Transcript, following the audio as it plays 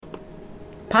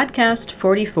Podcast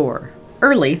 44,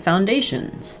 Early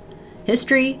Foundations,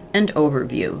 History and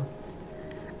Overview.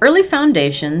 Early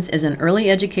Foundations is an early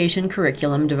education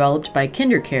curriculum developed by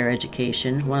KinderCare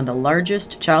Education, one of the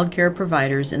largest child care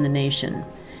providers in the nation.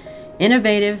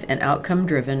 Innovative and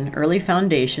outcome-driven, Early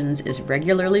Foundations is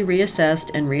regularly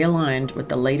reassessed and realigned with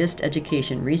the latest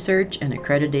education research and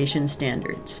accreditation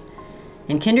standards.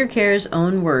 In KinderCare's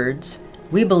own words,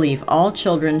 "We believe all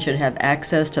children should have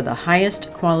access to the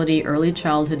highest quality early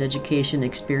childhood education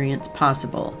experience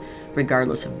possible,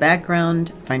 regardless of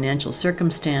background, financial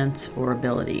circumstance, or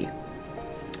ability."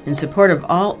 In support of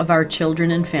all of our children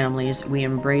and families, we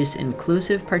embrace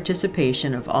inclusive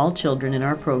participation of all children in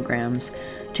our programs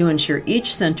to ensure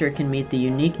each center can meet the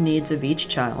unique needs of each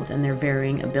child and their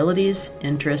varying abilities,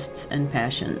 interests, and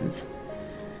passions.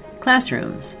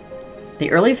 Classrooms.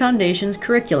 The Early Foundations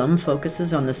curriculum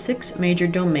focuses on the 6 major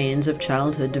domains of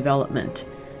childhood development: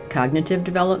 cognitive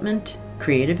development,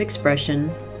 creative expression,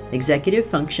 executive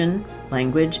function,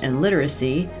 language and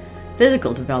literacy,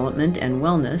 physical development and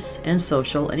wellness, and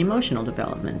social and emotional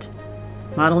development.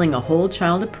 Modeling a whole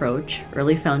child approach,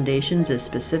 Early Foundations is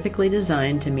specifically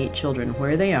designed to meet children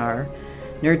where they are,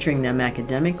 nurturing them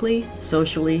academically,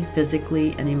 socially,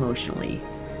 physically, and emotionally.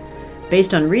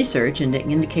 Based on research and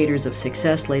indicators of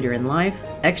success later in life,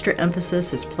 extra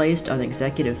emphasis is placed on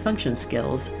executive function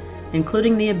skills,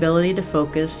 including the ability to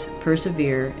focus,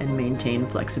 persevere, and maintain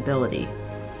flexibility.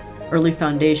 Early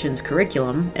Foundations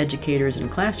curriculum, educators and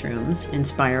classrooms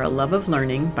inspire a love of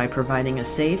learning by providing a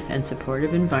safe and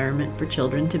supportive environment for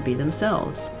children to be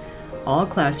themselves. All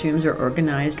classrooms are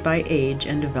organized by age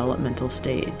and developmental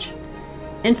stage.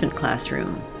 Infant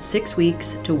classroom, 6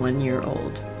 weeks to 1 year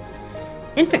old.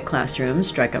 Infant classrooms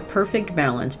strike a perfect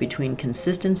balance between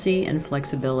consistency and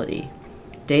flexibility.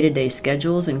 Day-to-day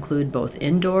schedules include both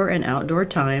indoor and outdoor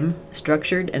time,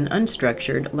 structured and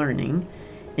unstructured learning,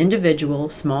 individual,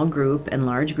 small group, and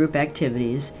large group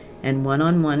activities, and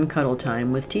one-on-one cuddle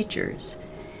time with teachers.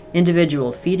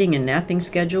 Individual feeding and napping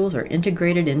schedules are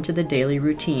integrated into the daily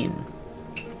routine.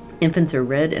 Infants are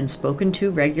read and spoken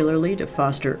to regularly to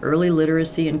foster early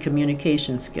literacy and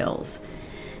communication skills.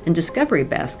 And discovery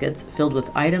baskets filled with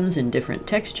items in different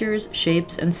textures,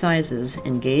 shapes, and sizes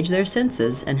engage their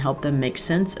senses and help them make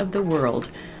sense of the world,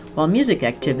 while music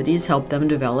activities help them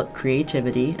develop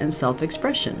creativity and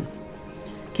self-expression.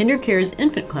 KinderCare's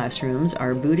infant classrooms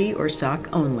are booty or sock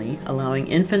only, allowing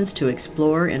infants to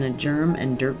explore in a germ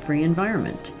and dirt-free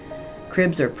environment.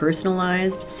 Cribs are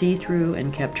personalized, see-through,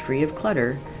 and kept free of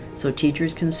clutter, so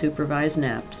teachers can supervise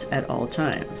naps at all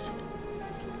times.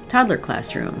 Toddler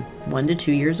classroom, 1 to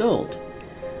 2 years old.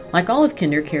 Like all of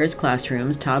KinderCare's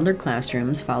classrooms, toddler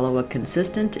classrooms follow a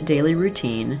consistent daily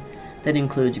routine that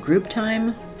includes group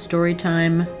time, story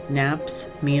time, naps,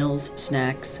 meals,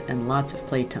 snacks, and lots of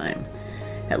playtime.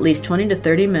 At least 20 to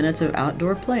 30 minutes of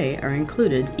outdoor play are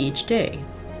included each day.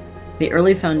 The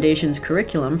Early Foundations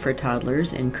curriculum for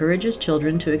toddlers encourages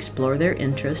children to explore their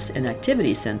interests in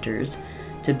activity centers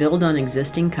to build on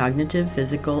existing cognitive,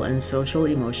 physical, and social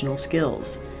emotional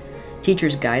skills.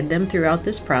 Teachers guide them throughout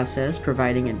this process,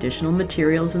 providing additional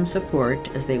materials and support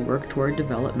as they work toward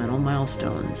developmental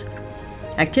milestones.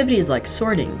 Activities like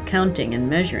sorting, counting, and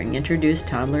measuring introduce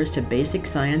toddlers to basic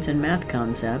science and math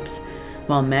concepts,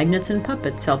 while magnets and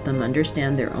puppets help them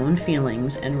understand their own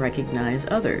feelings and recognize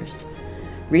others.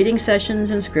 Reading sessions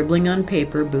and scribbling on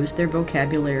paper boost their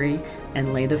vocabulary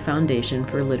and lay the foundation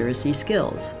for literacy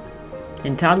skills.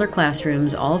 In toddler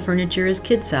classrooms, all furniture is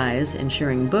kid-size,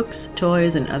 ensuring books,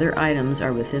 toys, and other items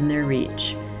are within their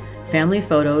reach. Family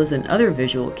photos and other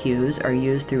visual cues are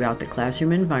used throughout the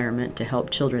classroom environment to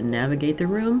help children navigate the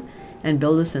room and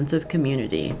build a sense of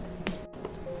community.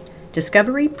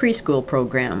 Discovery Preschool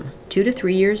Program, 2 to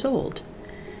 3 years old.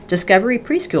 Discovery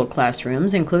Preschool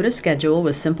classrooms include a schedule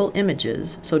with simple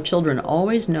images, so children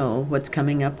always know what's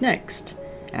coming up next.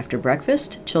 After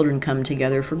breakfast, children come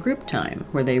together for group time,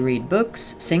 where they read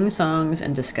books, sing songs,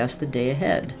 and discuss the day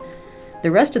ahead.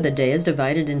 The rest of the day is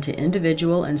divided into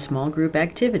individual and small group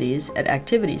activities at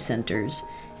activity centers,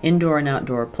 indoor and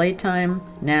outdoor playtime,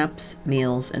 naps,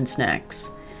 meals, and snacks.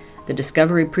 The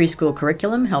Discovery Preschool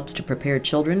curriculum helps to prepare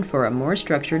children for a more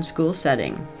structured school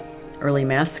setting. Early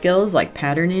math skills like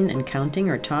patterning and counting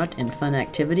are taught in fun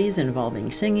activities involving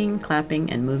singing,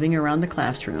 clapping, and moving around the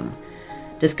classroom.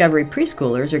 Discovery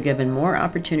preschoolers are given more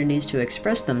opportunities to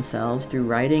express themselves through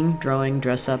writing, drawing,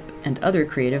 dress-up, and other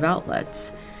creative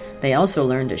outlets. They also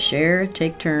learn to share,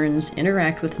 take turns,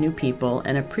 interact with new people,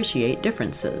 and appreciate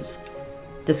differences.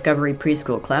 Discovery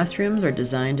preschool classrooms are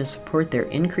designed to support their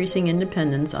increasing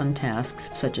independence on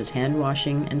tasks such as hand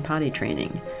washing and potty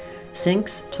training.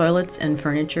 Sinks, toilets, and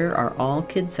furniture are all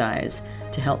kid-size,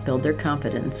 to help build their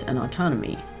confidence and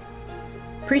autonomy.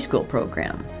 Preschool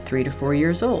program, 3 to 4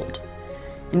 years old.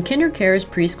 In KinderCare's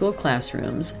preschool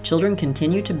classrooms, children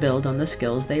continue to build on the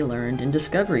skills they learned in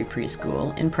Discovery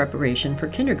Preschool in preparation for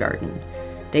kindergarten.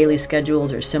 Daily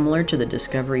schedules are similar to the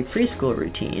Discovery Preschool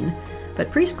routine, but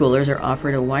preschoolers are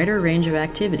offered a wider range of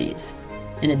activities.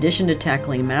 In addition to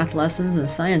tackling math lessons and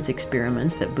science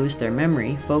experiments that boost their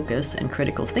memory, focus, and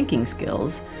critical thinking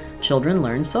skills, children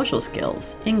learn social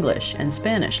skills, English and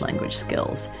Spanish language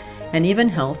skills, and even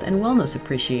health and wellness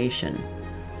appreciation.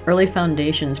 Early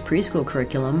Foundations preschool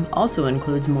curriculum also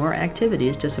includes more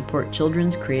activities to support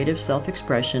children's creative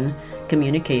self-expression,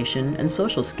 communication, and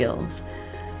social skills.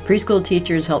 Preschool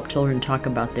teachers help children talk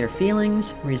about their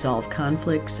feelings, resolve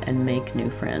conflicts, and make new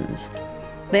friends.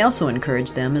 They also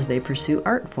encourage them as they pursue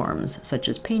art forms such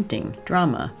as painting,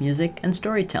 drama, music, and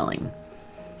storytelling.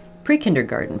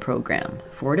 Pre-kindergarten program,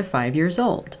 4 to 5 years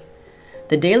old.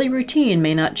 The daily routine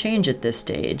may not change at this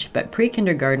stage, but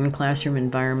pre-kindergarten classroom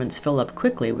environments fill up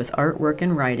quickly with artwork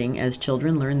and writing as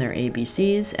children learn their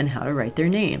ABCs and how to write their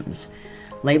names.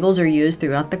 Labels are used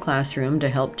throughout the classroom to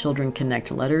help children connect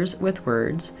letters with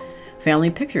words. Family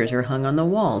pictures are hung on the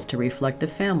walls to reflect the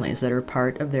families that are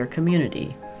part of their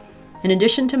community. In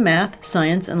addition to math,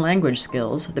 science, and language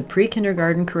skills, the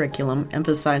pre-kindergarten curriculum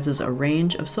emphasizes a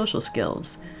range of social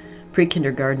skills.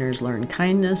 Pre-kindergartners learn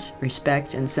kindness,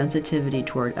 respect, and sensitivity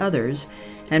toward others,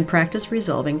 and practice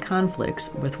resolving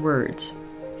conflicts with words.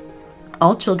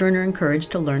 All children are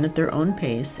encouraged to learn at their own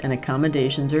pace, and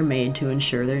accommodations are made to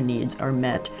ensure their needs are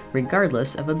met,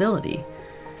 regardless of ability.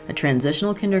 A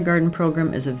transitional kindergarten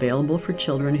program is available for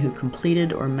children who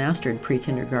completed or mastered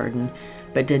pre-kindergarten,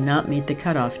 but did not meet the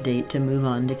cutoff date to move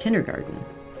on to kindergarten.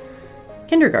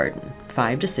 Kindergarten,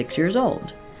 5 to 6 years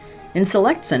old. In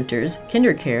select centers,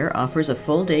 KinderCare offers a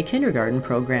full-day kindergarten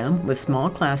program with small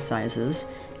class sizes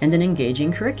and an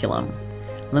engaging curriculum.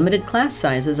 Limited class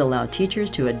sizes allow teachers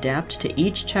to adapt to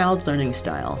each child's learning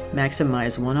style,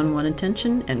 maximize one-on-one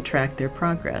attention, and track their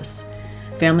progress.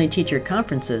 Family-teacher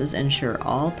conferences ensure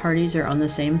all parties are on the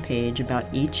same page about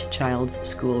each child's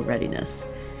school readiness.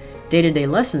 Day-to-day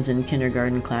lessons in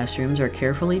kindergarten classrooms are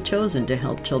carefully chosen to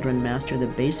help children master the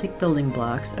basic building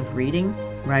blocks of reading,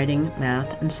 writing,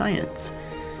 math, and science.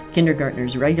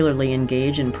 Kindergartners regularly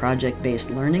engage in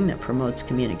project-based learning that promotes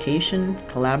communication,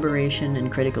 collaboration,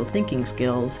 and critical thinking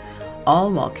skills,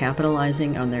 all while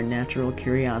capitalizing on their natural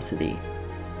curiosity.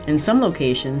 In some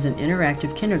locations, an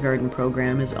interactive kindergarten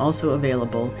program is also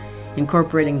available,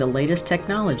 incorporating the latest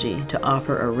technology to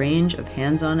offer a range of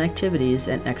hands-on activities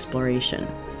and exploration.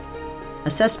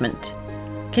 Assessment.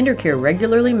 KinderCare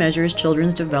regularly measures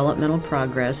children's developmental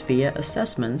progress via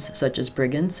assessments such as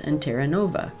Brigance and Terra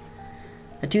Nova.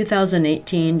 A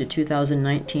 2018 to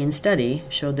 2019 study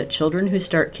showed that children who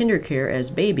start KinderCare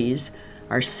as babies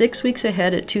are 6 weeks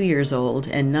ahead at 2 years old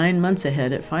and 9 months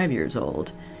ahead at 5 years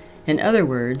old. In other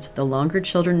words, the longer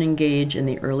children engage in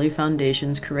the Early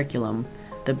Foundations curriculum,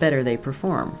 the better they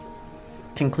perform.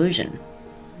 Conclusion.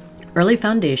 Early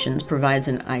Foundations provides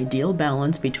an ideal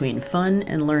balance between fun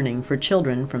and learning for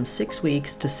children from 6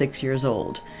 weeks to 6 years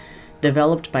old.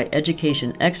 Developed by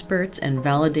education experts and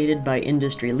validated by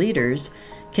industry leaders,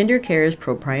 KinderCare's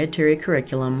proprietary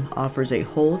curriculum offers a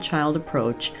whole child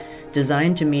approach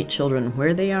designed to meet children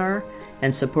where they are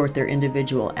and support their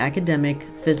individual academic,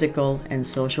 physical, and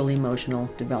social-emotional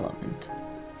development.